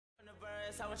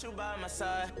I want you by my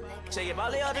side. Shake it,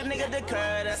 all the other nigga the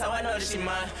curve. That's how I know that she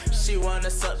mine. She wanna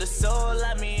suck the soul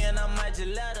like me, and I might just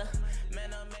let her. Man,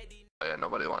 I made these. Oh yeah,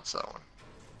 nobody wants that one.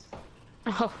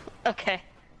 Oh, okay.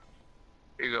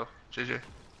 Here you go, JJ.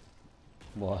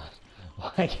 What?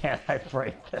 Why can't I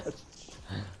break this?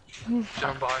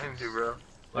 Jump behind you, bro.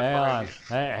 Look Hang on. you.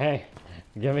 Hey,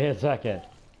 give me a second.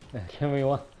 Give me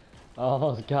one.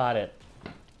 Almost got it.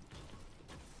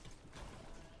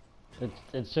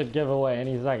 It should give away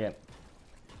any second.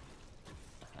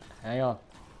 Hang on.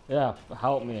 Yeah,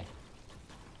 help me.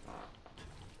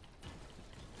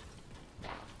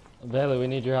 Bailey, we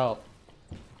need your help.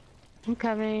 I'm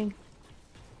coming.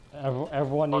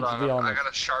 Everyone Hold needs on, to be on I this.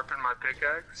 gotta sharpen my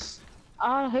pickaxe.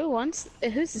 Oh, whose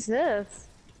is this?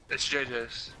 It's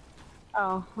JJ's.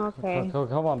 Oh, okay.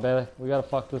 Come on, Bailey. We gotta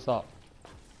fuck this up.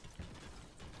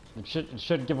 It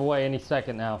should give away any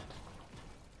second now.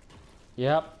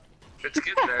 Yep. It's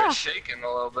getting there. It's shaking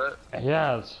a little bit.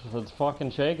 Yeah, it's fucking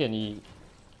shaking.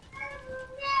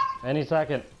 Any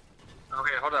second.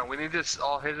 Okay, hold on. We need to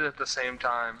all hit it at the same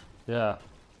time. Yeah.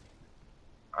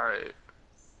 Alright.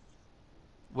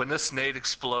 When this nade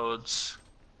explodes.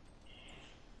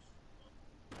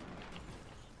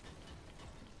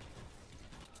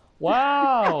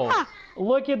 Wow!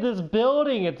 Look at this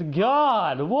building. It's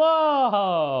God.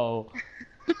 Whoa!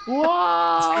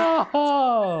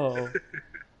 Whoa!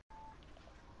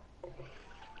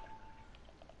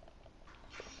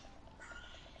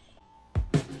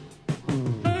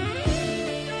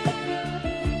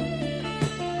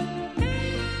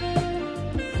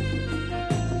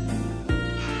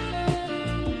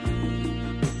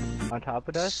 On top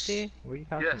of us, D? What are you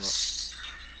talking Yes.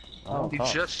 Oh, He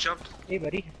fuck. just jumped. about? Hey,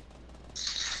 buddy.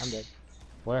 I'm dead.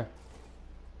 Where?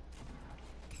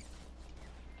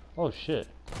 Oh shit.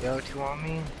 Yo, two on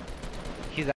me.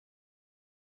 He's out.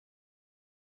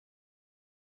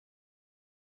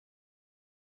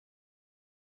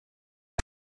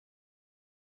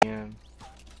 Yeah.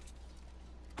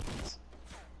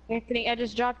 Anthony, I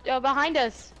just dropped. Oh, behind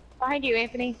us. Behind you,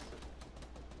 Anthony.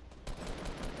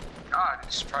 God,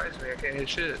 he surprised me. I can't hit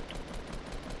shit.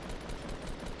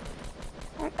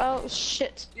 Oh,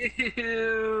 shit.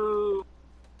 Ew.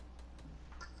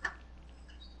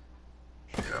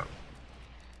 Yeah.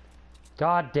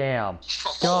 God damn.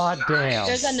 God damn.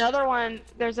 There's another one.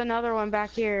 There's another one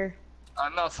back here.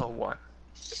 Another one.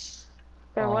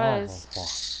 There Oh,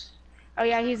 was. Oh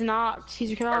yeah, he's knocked.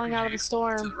 He's crawling out of the To the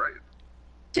storm. right.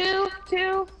 Two.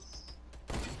 Beautiful.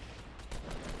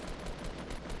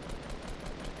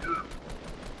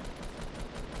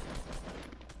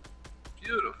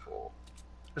 Beautiful.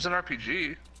 There's an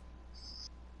RPG.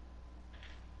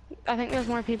 I think there's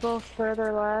more people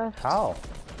further left. How?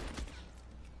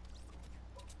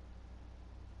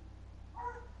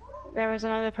 There was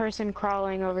another person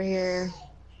crawling over here.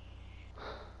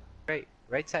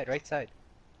 Right side, right side.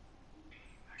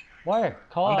 Where?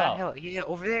 Call On that out. hill. Yeah,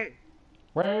 over there.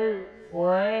 Where?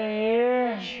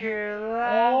 Your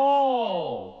left.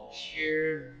 Oh!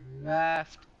 Your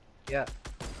left. Yeah.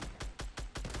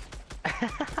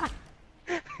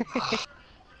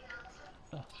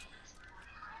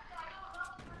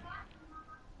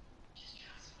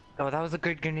 Oh, that was a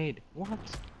good grenade. What?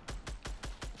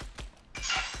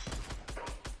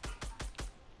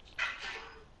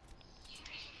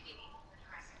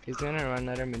 He's gonna run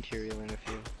out of material in a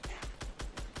few.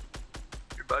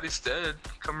 Your buddy's dead.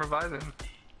 Come revive him.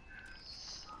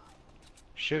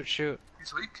 Shoot, shoot.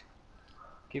 He's weak.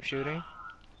 Keep shooting.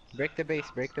 Break the base,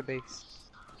 break the base.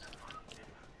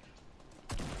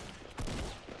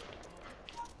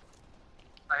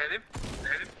 I hit him. I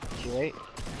hit him. Too late.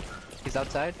 He's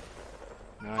outside.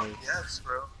 Nice. Yes,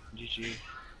 bro. GG.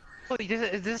 Oh,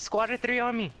 is this squatter 3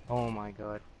 on me? Oh my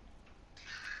god.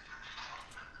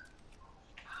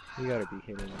 You gotta be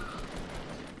hitting me.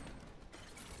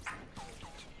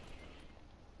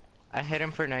 I hit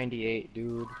him for 98,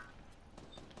 dude.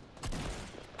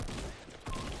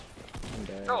 I'm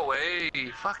dead. No way. He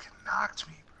fucking knocked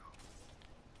me,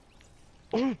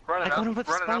 bro. I Running got him up. with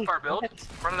the Running up spike. our build. What?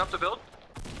 Running up the build.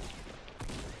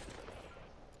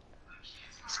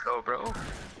 Let's go, bro.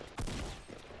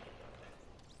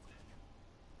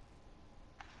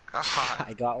 God.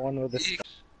 I got one with a Eek. spike.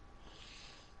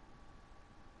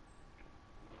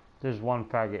 There's one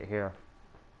faggot here.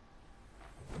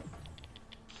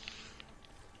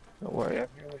 Don't worry, I'm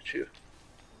here with you.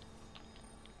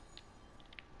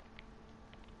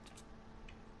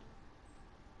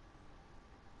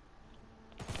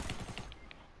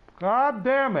 God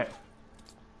damn it!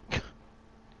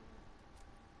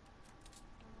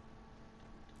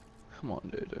 Come on,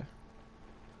 dude.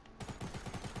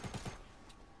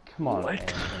 Come on, What?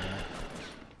 Anthony.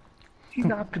 He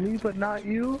knocked me, but not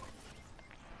you?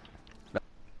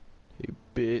 You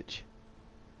bitch.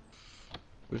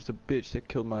 Where's the bitch that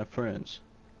killed my friends?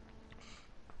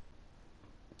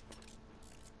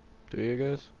 Do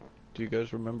you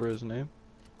guys remember his name?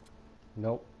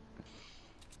 Nope.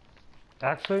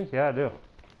 Actually, yeah, I do.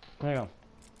 Hang on.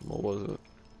 What was it?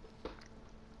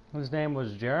 His name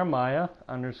was Jeremiah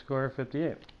 _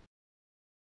 58.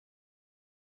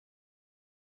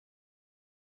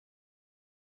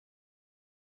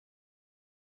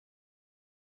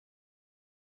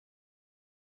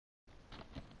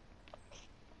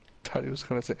 Thought he was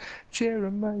gonna say,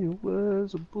 Jeremiah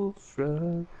was a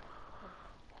bullfrog.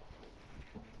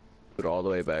 Put all the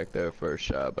way back there first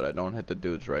shot, but I don't hit the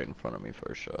dudes right in front of me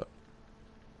first shot.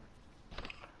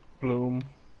 Bloom.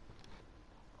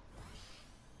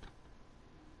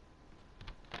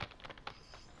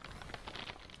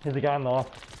 He's the guy on the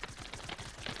left.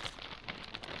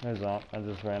 There's not. I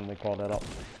just randomly called that up.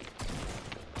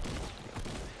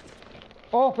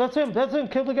 Oh, that's him! That's him!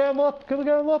 Kill the guy on the left! Kill the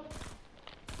guy on the left!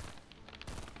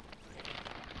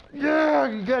 Yeah!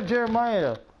 You got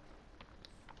Jeremiah!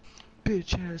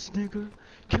 Bitch ass nigga,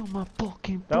 kill my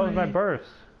fucking That was my brain. burst.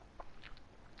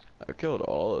 I killed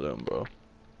all of them, bro.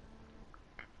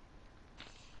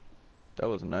 That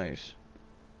was nice.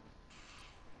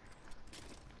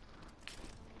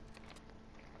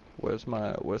 Where's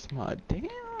my damn?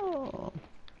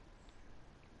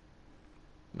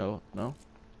 No. Alright.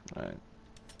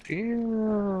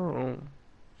 Damn.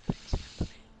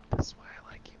 That's why I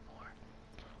like you more.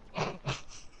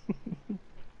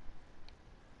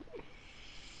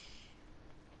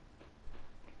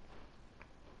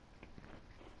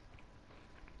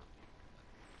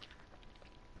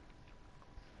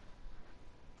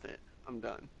 That's it. I'm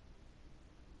done.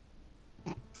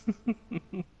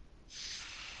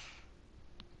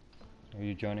 Are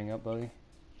you joining up, buddy?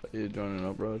 Are you joining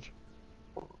up, Raj?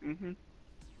 Mm-hmm.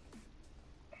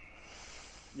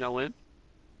 Y'all win?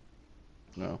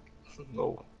 No.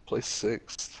 No, place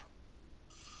 6th.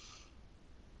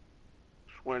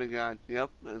 Swear to God. Yep,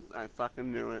 I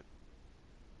fucking knew it.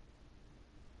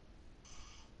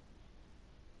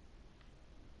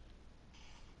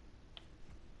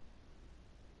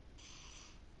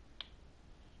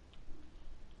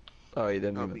 Oh, you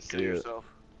didn't Don't even be see killing it. yourself.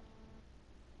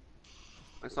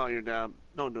 I saw your dab.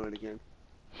 Don't do it again.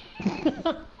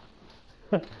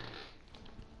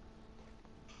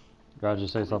 Roger,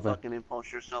 say Don't something. fucking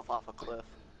impulse yourself off a cliff.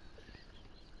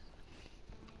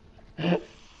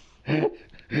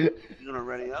 You gonna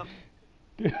ready up?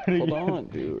 Do it Hold again. on,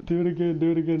 dude. Do it again,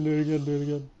 do it again, do it again, do it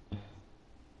again.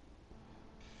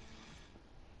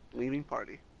 Leaving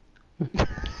party. It's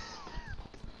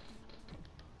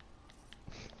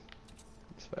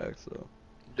facts, though.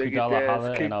 They You get gotta their ass holler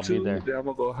and kicked I'll be too, there. then I'm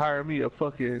gonna go hire me a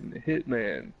fucking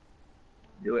hitman.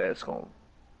 Your ass gonna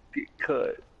get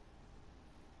cut.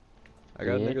 I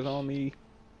got Bitch. niggas on me.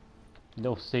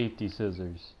 No safety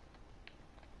scissors.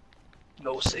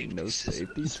 No safety. No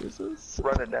safety scissors.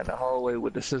 Running down the hallway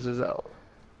with the scissors out.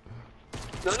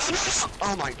 No.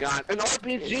 Oh my God. An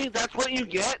RPG? That's what you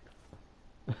get?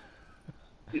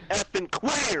 You effing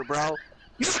queer, bro.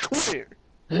 You're queer.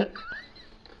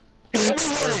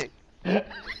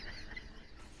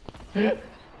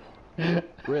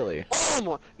 Really? Oh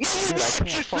my. You Dude, I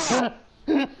can't yourself.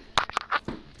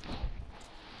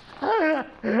 To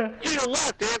your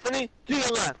left, Anthony. To your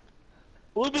left.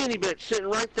 Little beanie bitch sitting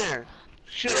right there.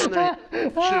 Shit on there.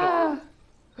 Shit on.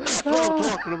 That's what I'm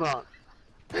talking about.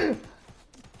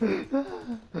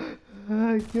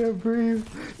 I can't breathe.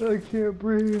 I can't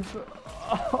breathe.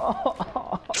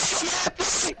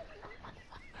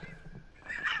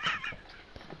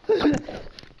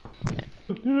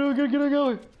 Get it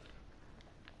going.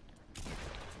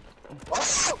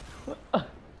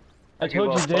 I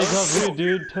told you, deja vu,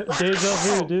 dude. Deja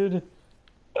vu, dude.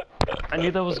 I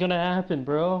knew that was gonna happen,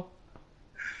 bro.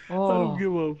 I Oh, don't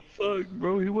give a fuck,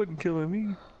 bro. He wasn't killing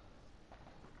me.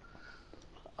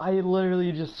 I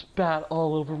literally just spat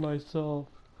all over myself.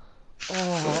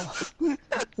 Oh.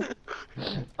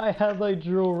 I had like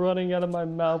drool running out of my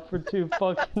mouth for 2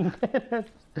 fucking minutes.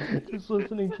 Just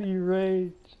listening to you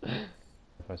rage.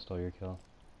 If I stole your kill.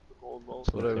 Gold bowl.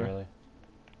 Whatever. Clearly.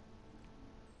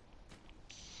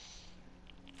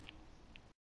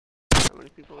 How many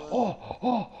people left?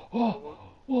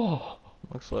 Oh.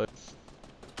 Looks like.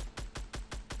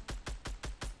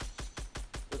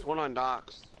 There's one on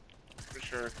docks. For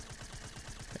sure.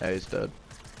 Yeah, he's dead.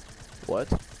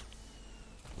 What?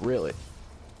 Really?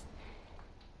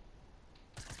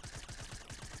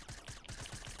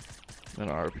 An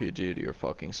RPG to your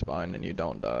fucking spine and you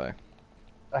don't die.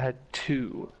 I had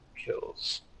 2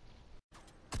 kills.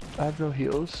 I have no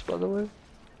heals, by the way.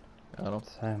 I don't.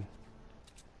 Same.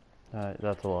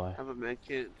 That's a lie. Have a med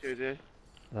kit, JJ.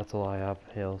 That's a lie. I have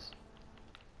heals.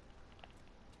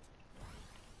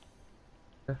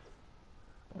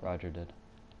 Roger did.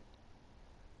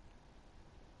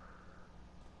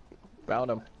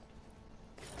 Found him.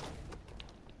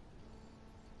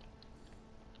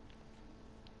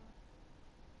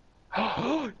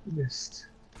 Missed.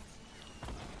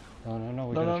 No, no, no.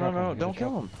 We No, gotta no, trap no, him. no! We gotta Don't trap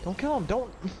kill him! Don't kill him!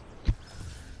 Don't.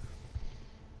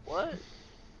 What?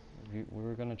 We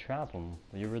were gonna trap him.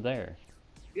 You were there.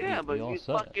 Yeah, but you all you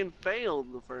said it. fucking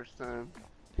failed the first time.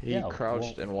 He Yeah,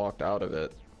 crouched well- and walked out of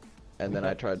it, and then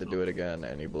I tried to do it again,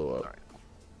 and he blew up. Alright.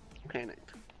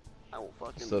 Panicked. I will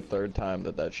fucking. It's the 3rd time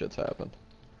that shit's happened.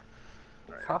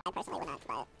 I personally would not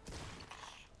try it.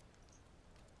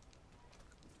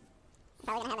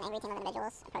 Probably gonna have an angry team of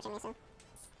individuals approaching me soon.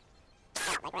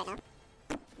 Yeah, like right now.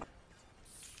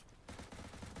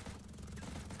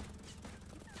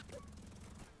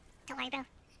 Don't worry, bro.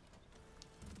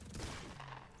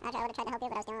 Roger, I would've tried to help you,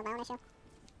 but I was dealing with my own issue.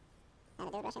 And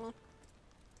a dude rushing me.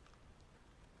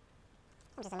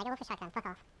 I'm just a mega wolf with shotgun, fuck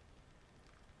off.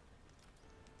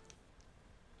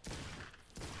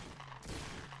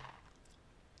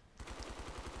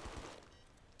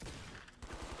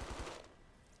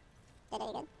 JJ,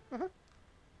 you good? Mm-hmm.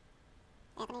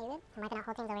 Anthony, you good? I'm wiping out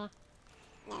whole teams over here.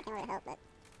 Yeah, I came over to help, but...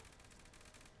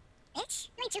 Bitch?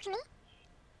 You ain't joking me?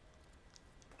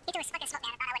 You threw a fucking smoke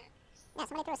down, I thought I wouldn't. Yeah,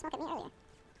 somebody threw a smoke at me earlier.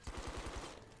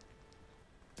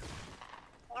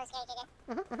 No scary, JJ.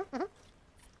 Mm-hmm, mm-hmm, mm-hmm.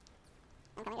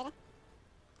 I'm coming, JJ.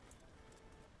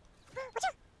 Watch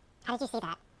out! How did you see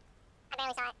that? I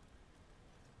barely saw it.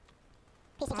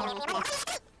 PC killing me.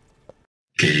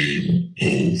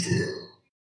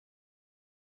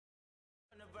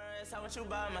 I want you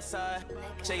by my side.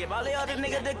 Check it, all the other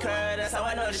niggas the curve. That's how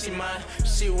I know that she mine.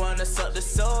 She wanna suck the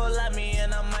soul out me,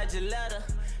 and I might just let her.